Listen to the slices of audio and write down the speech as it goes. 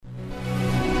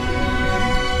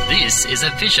This is a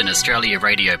Vision Australia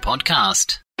radio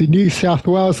podcast. The New South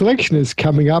Wales election is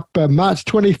coming up March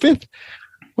 25th.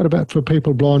 What about for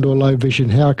people blind or low vision?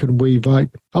 How can we vote?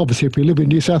 Obviously, if we live in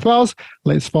New South Wales,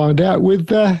 let's find out with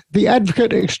the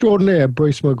advocate extraordinaire,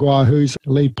 Bruce Maguire, who's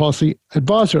lead policy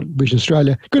advisor at Vision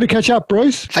Australia. Good to catch up,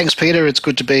 Bruce. Thanks, Peter. It's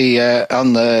good to be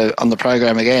on the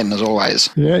program again, as always.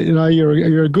 Yeah, you know,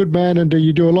 you're a good man and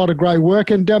you do a lot of great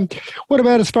work. And what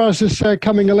about as far as this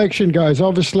coming election goes?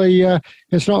 Obviously,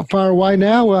 it's not far away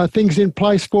now. Things in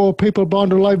place for people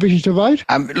blind or low vision to vote?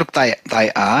 Look, they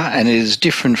are, and it is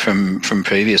different from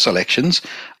previous elections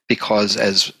because,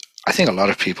 as I think a lot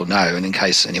of people know, and in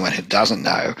case anyone who doesn't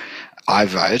know,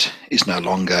 iVote is no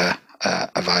longer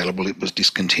available. It was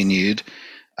discontinued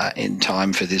in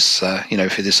time for this,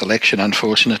 for this election,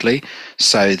 unfortunately.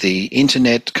 So the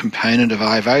internet component of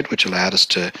iVote, which allowed us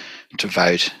to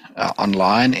vote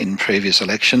online in previous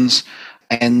elections,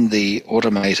 and the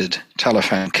automated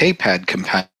telephone keypad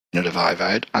component of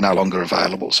iVote are no longer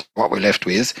available. So what we're left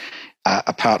with,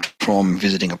 apart from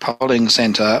visiting a polling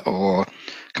centre or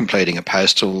completing a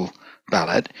postal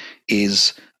ballot,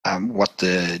 is what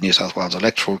the New South Wales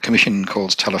Electoral Commission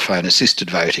calls telephone assisted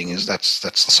voting. That's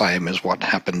the same as what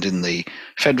happened in the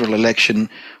federal election,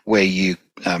 where you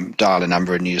dial a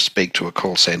number and you speak to a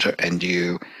call centre and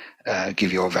you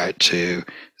give your vote to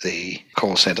the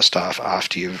call centre staff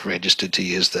after you've registered to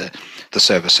use the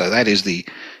service. So that is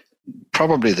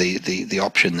probably the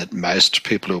option that most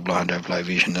people who are blind or low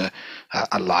vision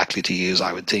are likely to use,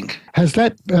 I would think. Has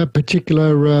that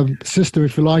particular system,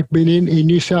 if you like, been in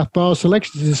New South Wales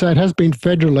elections? As you say, it has been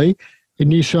federally. In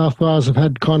New South Wales, have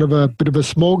had kind of a bit of a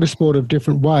smorgasbord of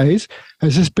different ways.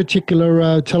 Has this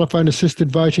particular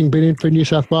telephone-assisted voting been in for New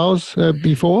South Wales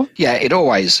before? Yeah, it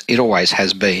always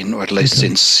has been, or at least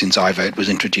since iVote was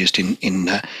introduced in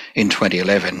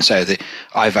 2011. So the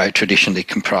iVote traditionally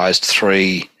comprised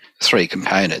three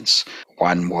components.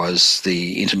 One was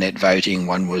the internet voting,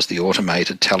 one was the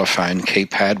automated telephone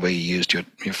keypad where you used your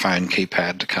phone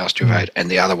keypad to cast your vote, and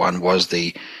the other one was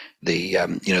the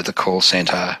call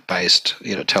centre based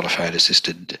telephone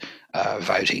assisted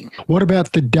voting. What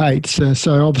about the dates?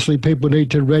 So obviously people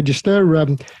need to register.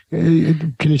 Can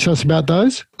you tell us about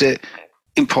those? The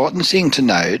important thing to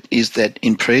note is that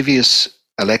in previous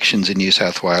elections in New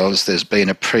South Wales, there's been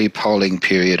a pre-polling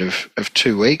period of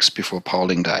 2 weeks before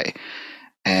polling day.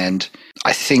 And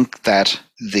I think that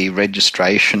the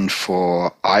registration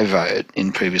for iVote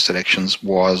in previous elections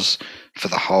was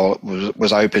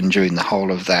open during the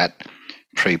whole of that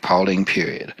pre-polling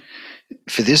period.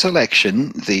 For this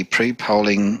election, the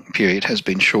pre-polling period has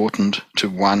been shortened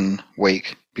to 1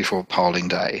 week before polling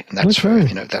day, and that's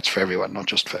that's for everyone, not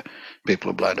just for people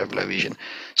who are blind or low vision.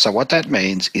 So what that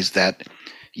means is that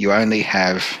you only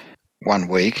have 1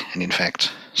 week, and in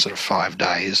fact sort of 5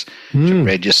 days, to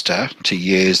register to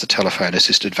use the telephone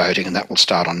assisted voting, and that will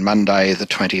start on Monday the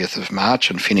 20th of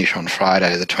March and finish on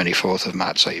Friday the 24th of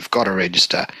March. So you've got to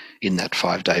register in that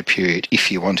 5-day period if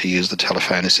you want to use the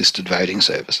telephone assisted voting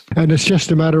service. And it's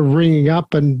just a matter of ringing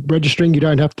up and registering. You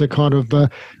don't have to kind of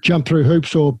jump through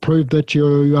hoops or prove that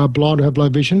you are blind or have low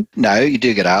vision? No, you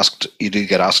do get asked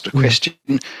a question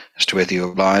as to whether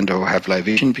you're blind or have low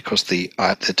vision, because the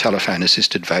telephone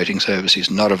assisted voting service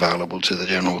is not available to the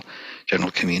general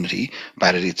community,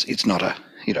 but it's not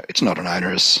an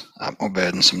onerous or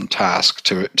burdensome task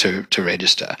to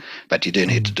register, but you do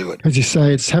need to do it. As you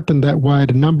say, it's happened that way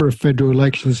at a number of federal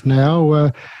elections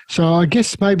now. So I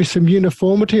guess maybe some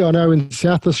uniformity. I know in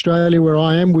South Australia, where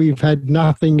I am, we've had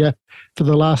nothing for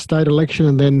the last state election,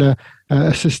 and then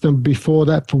a system before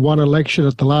that for one election.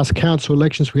 At the last council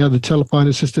elections, we had the telephone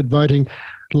assisted voting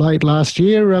late last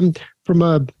year.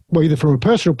 Either from a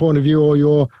personal point of view or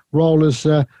your role as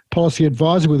policy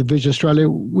advisor with Vision Australia,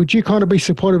 would you kind of be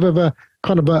supportive of a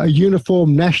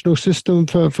uniform national system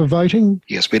for voting?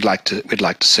 Yes, we'd like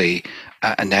to see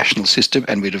a national system,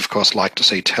 and we'd of course like to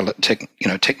see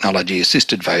technology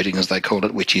assisted voting, as they call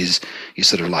it, which is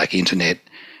sort of like internet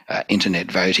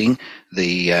voting.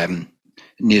 The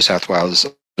New South Wales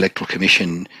Electoral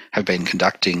Commission have been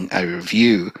conducting a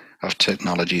review of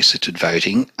technology-assisted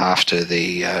voting after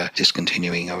the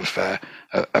discontinuing of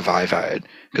iVote,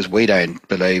 because we don't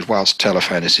believe, whilst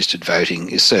telephone-assisted voting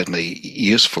is certainly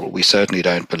useful, we certainly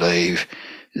don't believe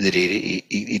that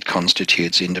it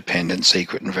constitutes independent,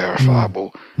 secret and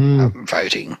verifiable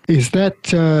voting. Is that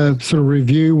sort of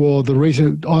review, or the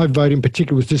reason iVote in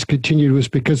particular was discontinued, was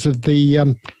because of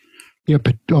the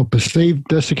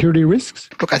perceived security risks?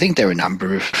 Look, I think there are a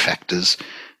number of factors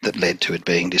that led to it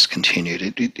being discontinued.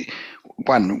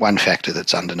 One factor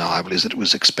that's undeniable is that it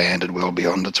was expanded well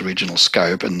beyond its original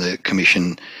scope, and the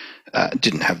Commission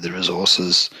didn't have the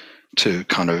resources to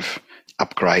kind of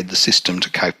upgrade the system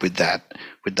to cope with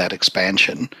that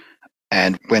expansion.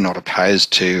 And we're not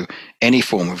opposed to any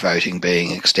form of voting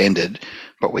being extended,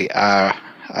 but we are,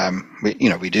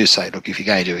 we do say, look, if you're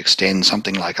going to extend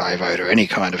something like iVote or any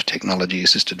kind of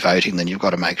technology-assisted voting, then you've got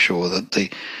to make sure that the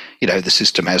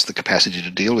system has the capacity to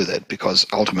deal with it, because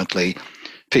ultimately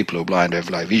people who are blind or have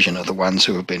low vision are the ones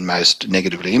who have been most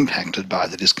negatively impacted by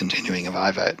the discontinuing of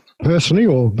iVote. Personally,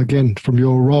 or again, from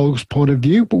your role's point of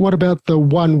view, but what about the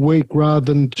 1 week rather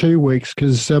than 2 weeks?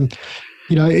 Because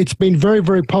it's been very,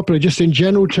 very popular just in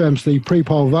general terms, the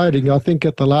pre-poll voting. I think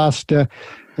at the last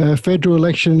federal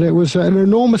election, there was an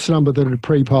enormous number that had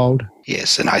pre-polled.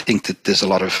 Yes, and I think that there's a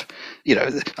lot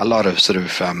of sort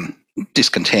of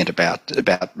discontent about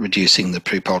reducing the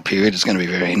pre-poll period. It's going to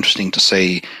be very interesting to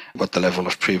see what the level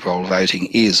of pre-poll voting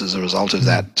is as a result of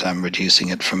that, reducing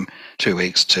it from 2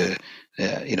 weeks to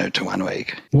 1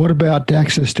 week. What about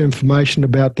access to information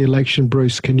about the election,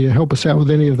 Bruce? Can you help us out with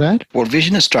any of that? Well,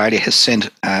 Vision Australia has sent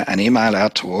an email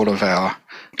out to all of our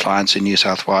clients in New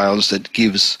South Wales that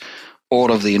gives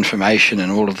all of the information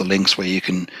and all of the links where you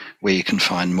can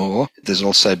find more. There's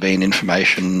also been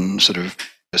information sort of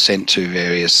sent to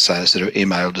various sort of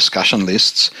email discussion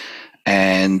lists.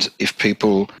 And if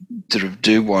people sort of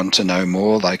do want to know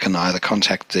more, they can either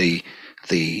contact the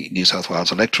New South Wales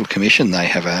Electoral Commission. They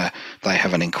have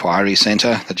an inquiry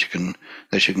centre that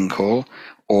you can call,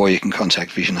 or you can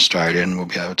contact Vision Australia, and we'll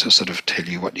be able to sort of tell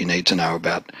you what you need to know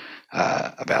about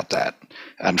that.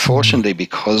 Unfortunately,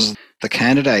 because the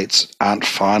candidates aren't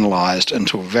finalised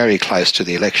until very close to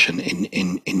the election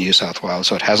in New South Wales,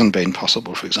 so it hasn't been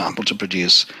possible, for example, to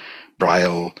produce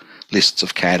Braille lists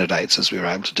of candidates as we were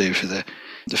able to do for the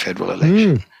federal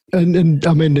election. And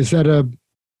I mean, is that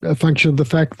a function of the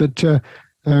fact that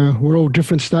we're all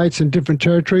different states and different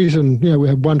territories, and we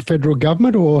have one federal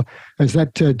government, or is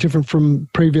that different from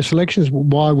previous elections?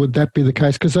 Why would that be the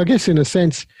case? Because I guess in a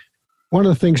sense, one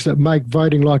of the things that make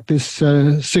voting like this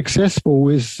successful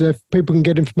is if people can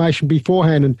get information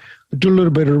beforehand and do a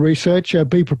little bit of research,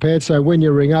 be prepared, so when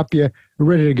you ring up, you're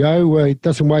ready to go. It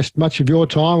doesn't waste much of your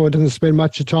time, or it doesn't spend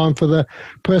much of time for the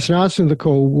person answering the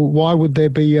call. Why would there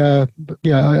be a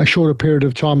shorter period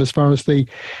of time as far as the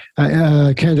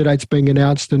candidates being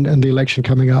announced and the election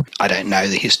coming up? I don't know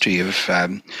the history of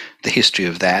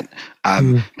that,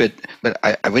 but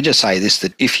I would just say this,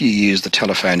 that if you use the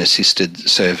telephone-assisted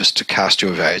service to cast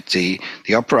your vote, the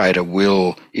operator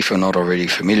will, if you're not already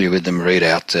familiar with them, read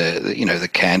out the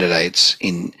candidates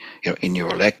in your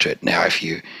electorate. Now, if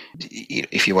you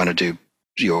want to do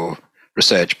your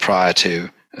research prior to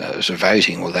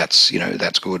voting, well, that's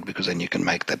good, because then you can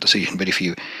make that decision. But if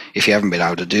you haven't been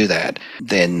able to do that,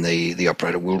 then the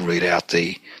operator will read out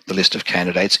the list of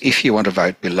candidates. If you want to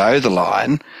vote below the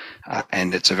line,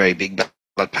 and it's a very big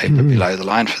ballot paper below the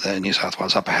line for the New South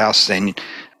Wales Upper House, then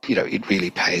it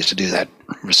really pays to do that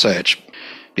research,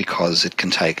 because it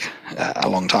can take a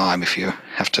long time if you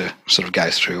have to sort of go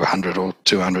through 100 or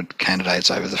 200 candidates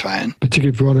over the phone.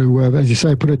 Particularly if you want to, as you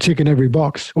say, put a tick in every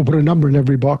box, or put a number in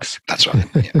every box. That's right.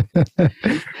 Yeah.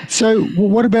 So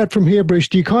what about from here, Bruce?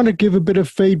 Do you kind of give a bit of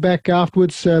feedback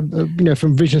afterwards,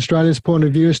 from Vision Australia's point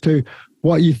of view, as to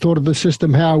what you thought of the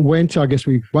system, how it went? I guess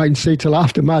we wait and see till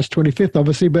after March 25th,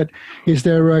 obviously, but is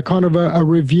there a kind of a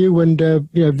review, and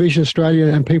Vision Australia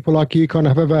and people like you kind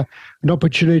of have an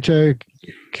opportunity to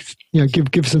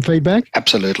give some feedback?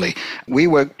 Absolutely. We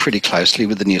work pretty closely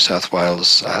with the New South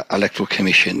Wales Electoral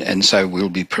Commission, and so we'll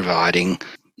be providing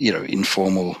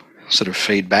informal sort of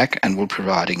feedback, and we'll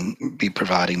be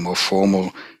providing more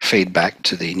formal feedback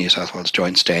to the New South Wales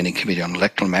Joint Standing Committee on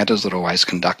Electoral Matters that always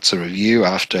conducts a review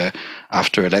after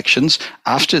elections.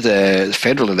 After the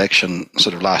federal election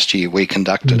sort of last year, we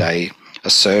conducted a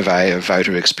survey of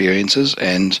voter experiences,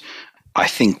 and I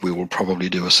think we will probably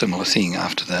do a similar thing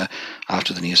after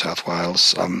the New South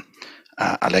Wales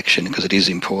election, because it is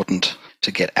important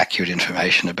to get accurate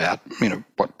information about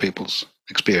what people's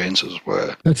experiences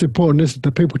were. That's important, isn't it,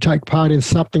 that people take part in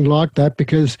something like that,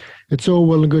 because it's all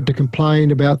well and good to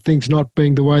complain about things not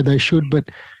being the way they should, but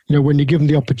when you give them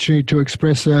the opportunity to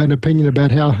express an opinion about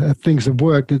how things have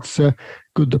worked, it's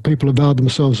good that people avail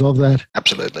themselves of that.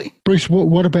 Absolutely. Bruce,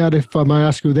 what about, if I may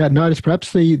ask you without notice,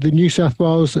 perhaps the New South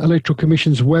Wales Electoral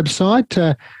Commission's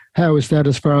website? How is that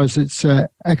as far as its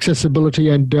accessibility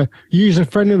and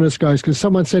user-friendliness goes? Because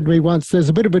someone said to me once, there's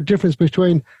a bit of a difference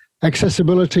between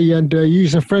accessibility and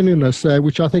user-friendliness,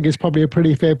 which I think is probably a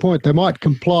pretty fair point. They might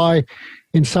comply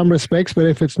in some respects, but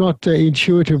if it's not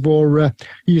intuitive or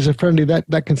user-friendly,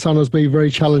 that can sometimes be very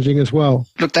challenging as well.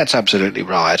 Look, that's absolutely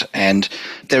right. And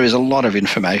there is a lot of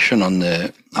information on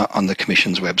the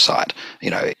Commission's website.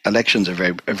 Elections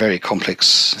are very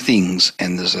complex things,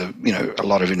 and there's a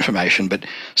lot of information. But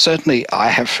certainly, I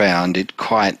have found it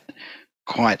quite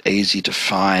easy to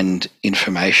find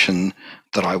information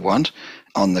that I want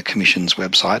on the Commission's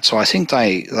website. So I think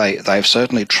they've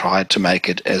certainly tried to make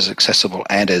it as accessible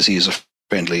and as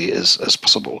user-friendly as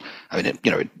possible. I mean,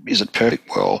 is it perfect?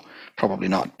 Well, probably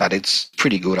not, but it's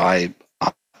pretty good, I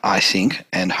think,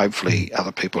 and hopefully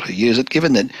other people who use it,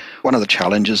 given that one of the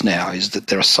challenges now is that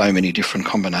there are so many different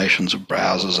combinations of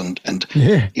browsers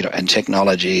and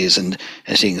technologies and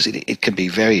things. It can be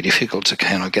very difficult to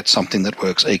kind of get something that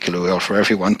works equally well for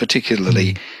everyone,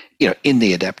 particularly in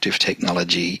the adaptive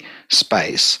technology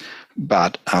space.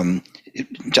 But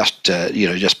just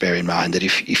bear in mind that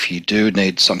if you do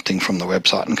need something from the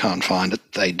website and can't find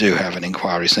it, they do have an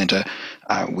inquiry centre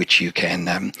which you can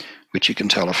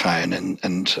telephone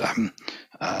and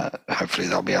hopefully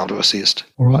they'll be able to assist.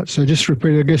 All right, so just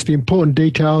repeat, I guess, the important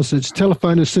details. It's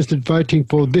telephone-assisted voting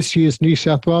for this year's New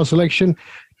South Wales election.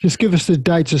 Just give us the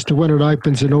dates as to when it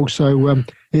opens, and also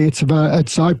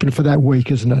it's open for that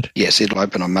week, isn't it? Yes, it'll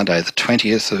open on Monday the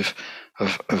 20th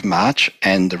of March,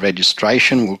 and the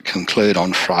registration will conclude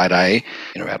on Friday,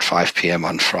 about 5 p.m.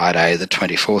 on Friday the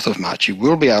 24th of March. You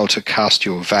will be able to cast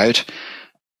your vote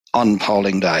on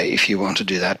polling day if you want to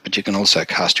do that, but you can also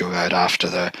cast your vote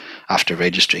after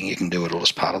registering. You can do it all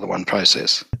as part of the one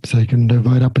process. So you can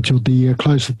vote up until the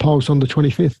close of polls on the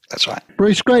 25th. That's right.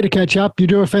 Bruce, great to catch up. You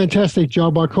do a fantastic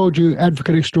job. I called you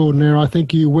Advocate Extraordinaire. I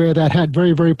think you wear that hat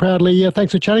very, very proudly.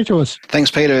 Thanks for chatting to us.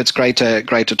 Thanks, Peter. It's great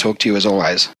to talk to you as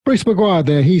always. Bruce Maguire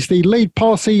there. He's the lead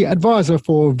policy advisor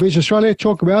for Vision Australia.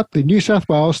 Talk about the New South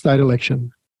Wales state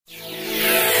election.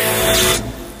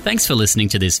 Thanks for listening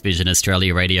to this Vision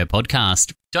Australia radio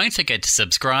podcast. Don't forget to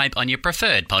subscribe on your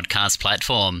preferred podcast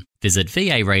platform. Visit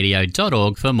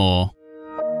varadio.org for more.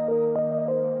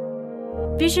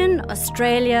 Vision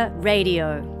Australia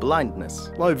Radio. Blindness.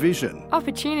 Low vision.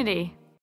 Opportunity.